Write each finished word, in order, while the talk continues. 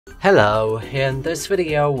Hello, in this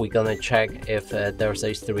video we're gonna check if there's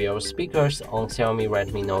a stereo speakers on Xiaomi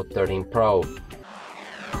Redmi Note 13 Pro.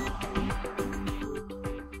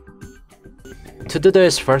 To do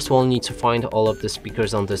this, first we'll need to find all of the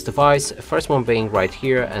speakers on this device, first one being right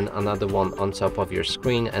here and another one on top of your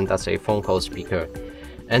screen, and that's a phone call speaker.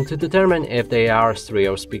 And to determine if they are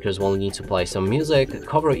stereo speakers, we'll need to play some music,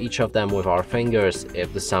 cover each of them with our fingers.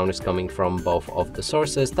 If the sound is coming from both of the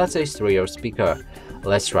sources, that's a stereo speaker.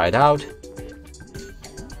 Let's try it out.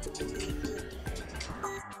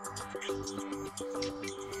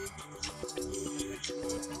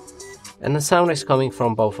 And the sound is coming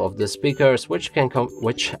from both of the speakers, which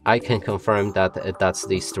I can confirm that that's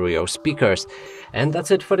the stereo speakers. And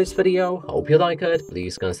that's it for this video. Hope you like it.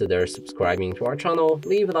 Please consider subscribing to our channel,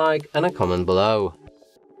 leave a like and a comment below.